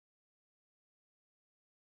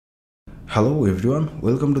Hello everyone,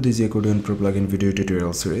 welcome to this Accordion Pro plugin video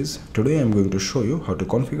tutorial series. Today I am going to show you how to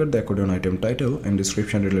configure the accordion item title and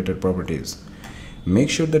description related properties. Make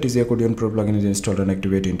sure that this Accordion Pro plugin is installed and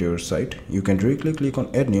activated into your site. You can directly click on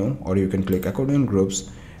add new, or you can click accordion groups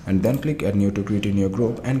and then click add new to create a new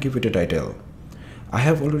group and give it a title. I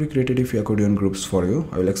have already created a few accordion groups for you.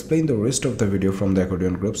 I will explain the rest of the video from the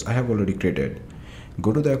accordion groups I have already created.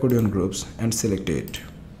 Go to the accordion groups and select it.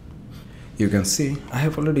 You can see I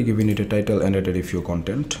have already given it a title and added a few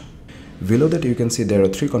content. Below that you can see there are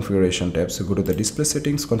 3 configuration tabs. So go to the display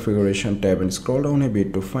settings configuration tab and scroll down a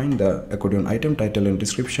bit to find the accordion item title and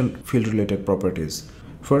description field related properties.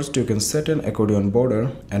 First you can set an accordion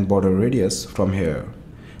border and border radius from here.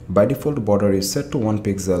 By default border is set to 1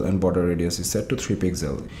 pixel and border radius is set to 3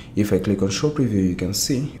 pixel. If I click on show preview, you can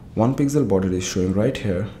see 1 pixel border is showing right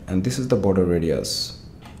here and this is the border radius.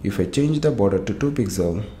 If I change the border to 2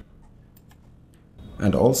 pixel,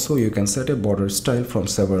 and also you can set a border style from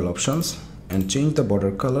several options and change the border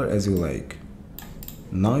color as you like.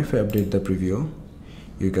 Now if I update the preview,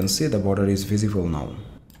 you can see the border is visible now.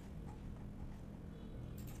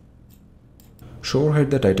 Show or hide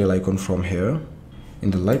the title icon from here. In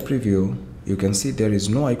the live preview, you can see there is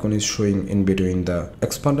no icon is showing in between the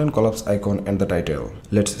expand and collapse icon and the title.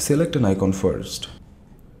 Let's select an icon first.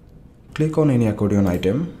 Click on any accordion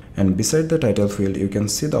item, and beside the title field you can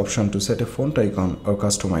see the option to set a font icon or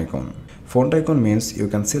custom icon. Font icon means you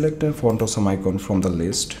can select a font or some icon from the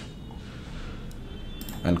list,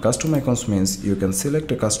 and custom icons means you can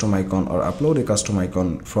select a custom icon or upload a custom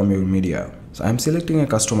icon from your media. So I am selecting a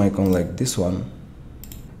custom icon like this one,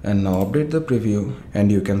 and now update the preview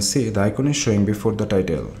and you can see the icon is showing before the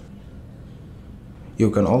title.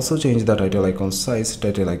 You can also change the title icon size,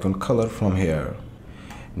 title icon color from here.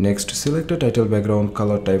 Next, select a title background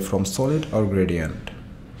color type from solid or gradient.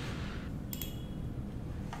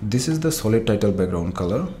 This is the solid title background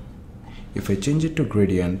color. If I change it to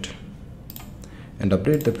gradient and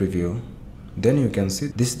update the preview, then you can see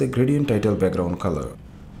this is the gradient title background color.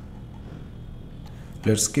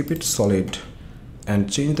 Let's keep it solid and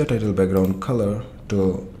change the title background color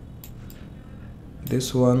to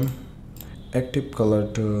this one, active color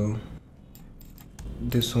to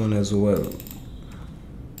this one as well,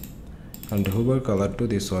 and hover color to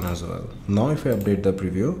this one as well. Now if I update the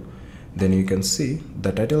preview, then you can see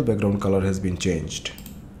the title background color has been changed.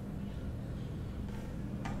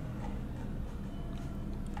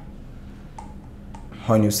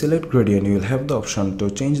 When you select gradient, you will have the option to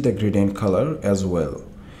change the gradient color as well,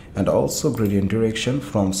 and also gradient direction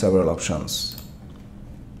from several options.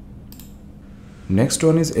 Next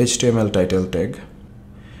one is HTML title tag.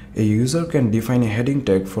 A user can define a heading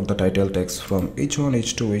tag for the title text from H1,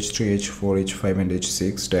 H2, H3, H4, H5 and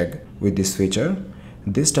H6 tag. With this feature,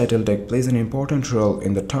 this title tag plays an important role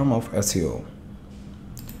in the term of SEO.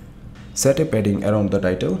 Set a padding around the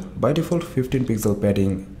title. By default 15 pixel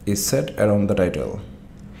padding is set around the title.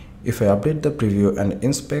 If I update the preview and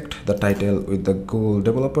inspect the title with the Google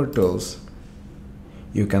Developer Tools,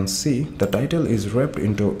 you can see the title is wrapped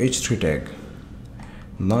into H3 tag.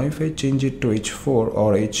 Now if I change it to H4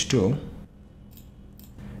 or H2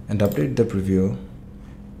 and update the preview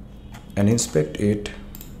and inspect it,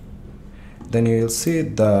 then you will see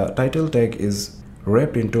the title tag is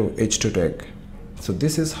wrapped into H2 tag. So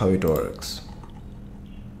this is how it works.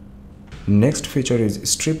 Next feature is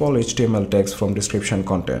strip all HTML tags from description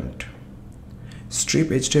content. Strip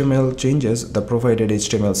HTML changes the provided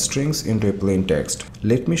HTML strings into a plain text.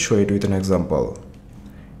 Let me show it with an example.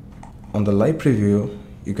 On the live preview,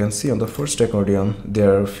 you can see on the first accordion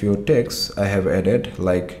there are a few tags I have added,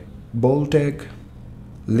 like bold tag,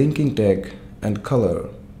 linking tag and color.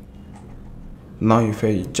 Now if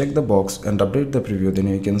I check the box and update the preview, then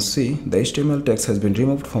you can see the HTML text has been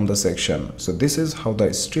removed from the section. So this is how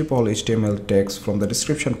the strip all HTML tags from the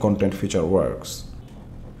description content feature works.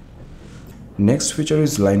 Next feature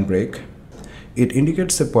is line break. It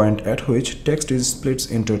indicates a point at which text is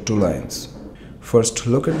split into 2 lines. First,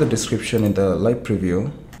 look at the description in the live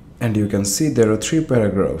preview and you can see there are 3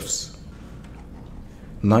 paragraphs.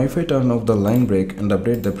 Now if I turn off the line break and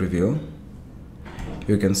update the preview,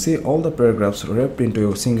 you can see all the paragraphs wrapped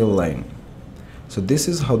into a single line. So this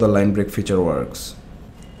is how the line break feature works.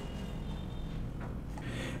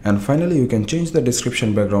 And finally, you can change the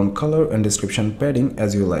description background color and description padding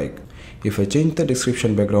as you like. If I change the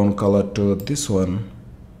description background color to this one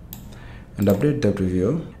and update the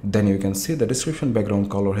preview, then you can see the description background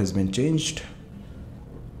color has been changed.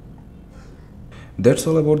 That's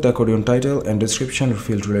all about the accordion title and description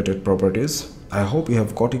field related properties. I hope you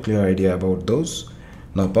have got a clear idea about those.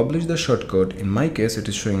 Now publish the shortcode. In my case it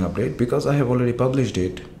is showing update because I have already published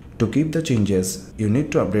it. To keep the changes, you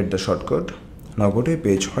need to update the shortcode. Now go to a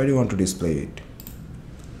page where you want to display it.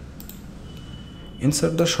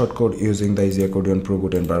 Insert the shortcode using the Easy Accordion Pro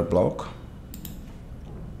Gutenberg block.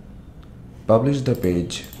 Publish the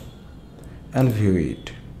page and view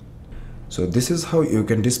it. So this is how you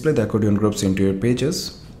can display the accordion groups into your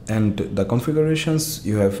pages, and the configurations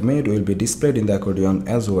you have made will be displayed in the accordion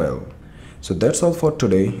as well. So that's all for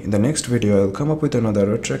today. In the next video, I'll come up with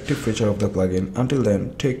another attractive feature of the plugin. Until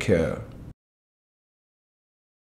then, take care.